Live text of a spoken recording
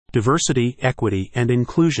Diversity, equity, and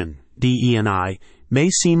inclusion, DE&I, may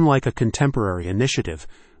seem like a contemporary initiative,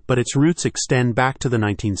 but its roots extend back to the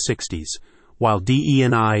 1960s. While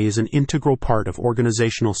DE&I is an integral part of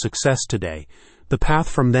organizational success today, the path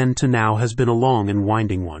from then to now has been a long and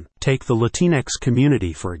winding one. Take the Latinx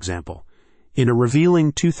community, for example. In a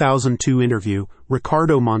revealing 2002 interview,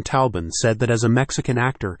 Ricardo Montalban said that as a Mexican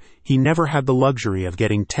actor, he never had the luxury of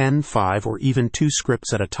getting 10, 5, or even 2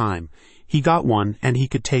 scripts at a time. He got one and he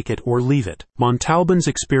could take it or leave it. Montalban's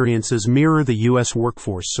experiences mirror the U.S.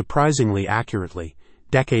 workforce surprisingly accurately.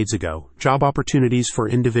 Decades ago, job opportunities for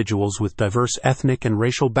individuals with diverse ethnic and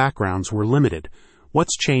racial backgrounds were limited.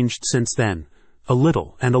 What's changed since then? A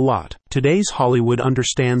little and a lot. Today's Hollywood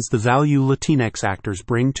understands the value Latinx actors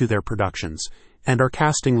bring to their productions and are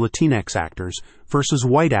casting Latinx actors versus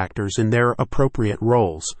white actors in their appropriate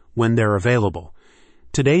roles when they're available.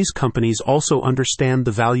 Today's companies also understand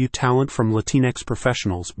the value talent from Latinx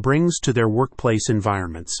professionals brings to their workplace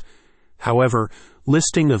environments. However,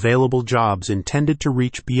 listing available jobs intended to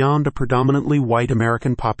reach beyond a predominantly white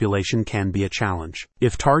American population can be a challenge.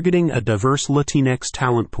 If targeting a diverse Latinx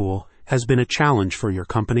talent pool has been a challenge for your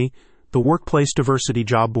company, the Workplace Diversity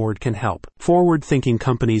Job Board can help. Forward-thinking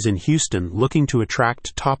companies in Houston looking to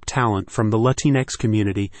attract top talent from the Latinx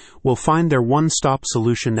community will find their one-stop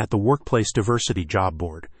solution at the Workplace Diversity Job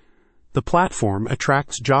Board. The platform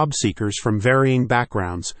attracts job seekers from varying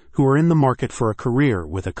backgrounds who are in the market for a career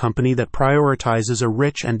with a company that prioritizes a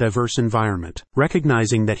rich and diverse environment.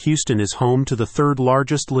 Recognizing that Houston is home to the third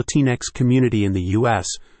largest Latinx community in the U.S.,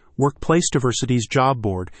 Workplace Diversity's Job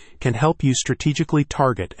Board can help you strategically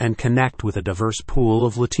target and connect with a diverse pool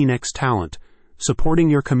of Latinx talent, supporting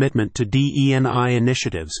your commitment to DE&I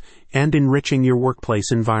initiatives and enriching your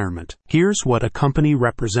workplace environment. Here's what a company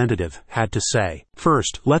representative had to say.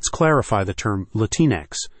 First, let's clarify the term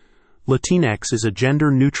Latinx. Latinx is a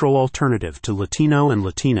gender-neutral alternative to Latino and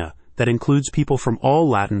Latina that includes people from all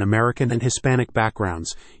Latin American and Hispanic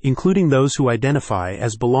backgrounds, including those who identify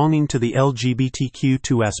as belonging to the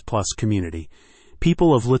LGBTQ2S+ community.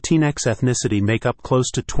 People of Latinx ethnicity make up close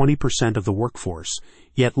to 20% of the workforce,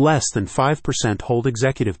 yet less than 5% hold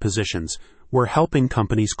executive positions. We're helping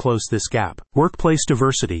companies close this gap. Workplace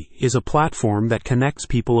Diversity is a platform that connects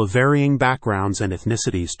people of varying backgrounds and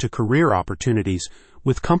ethnicities to career opportunities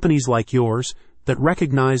with companies like yours that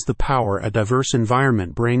recognize the power a diverse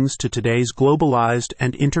environment brings to today's globalized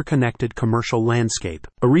and interconnected commercial landscape.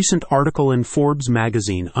 A recent article in Forbes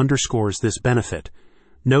magazine underscores this benefit,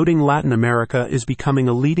 noting Latin America is becoming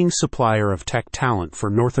a leading supplier of tech talent for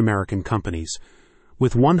North American companies,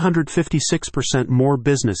 with 156% more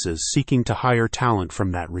businesses seeking to hire talent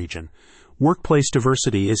from that region. Workplace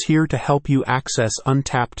Diversity is here to help you access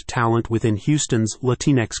untapped talent within Houston's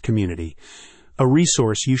Latinx community, a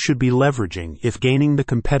resource you should be leveraging if gaining the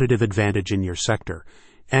competitive advantage in your sector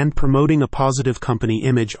and promoting a positive company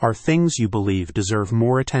image are things you believe deserve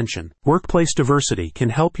more attention. Workplace Diversity can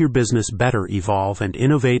help your business better evolve and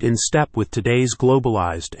innovate in step with today's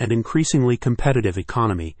globalized and increasingly competitive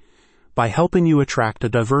economy by helping you attract a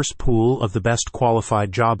diverse pool of the best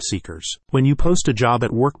qualified job seekers. When you post a job at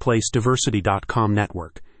workplacediversity.com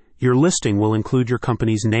network, your listing will include your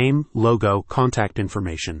company's name, logo, contact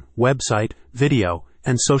information, website, video,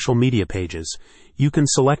 and social media pages. You can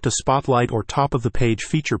select a spotlight or top-of-the-page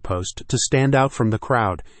feature post to stand out from the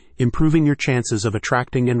crowd, improving your chances of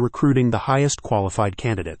attracting and recruiting the highest qualified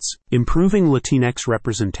candidates. Improving Latinx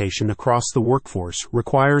representation across the workforce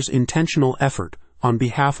requires intentional effort on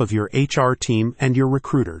behalf of your HR team and your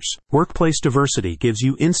recruiters. Workplace Diversity gives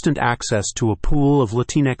you instant access to a pool of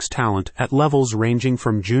Latinx talent at levels ranging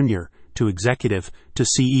from junior to executive to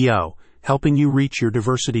CEO, helping you reach your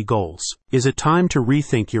diversity goals. Is it time to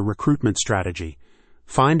rethink your recruitment strategy?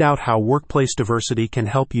 Find out how Workplace Diversity can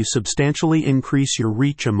help you substantially increase your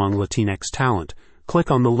reach among Latinx talent.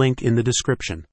 Click on the link in the description.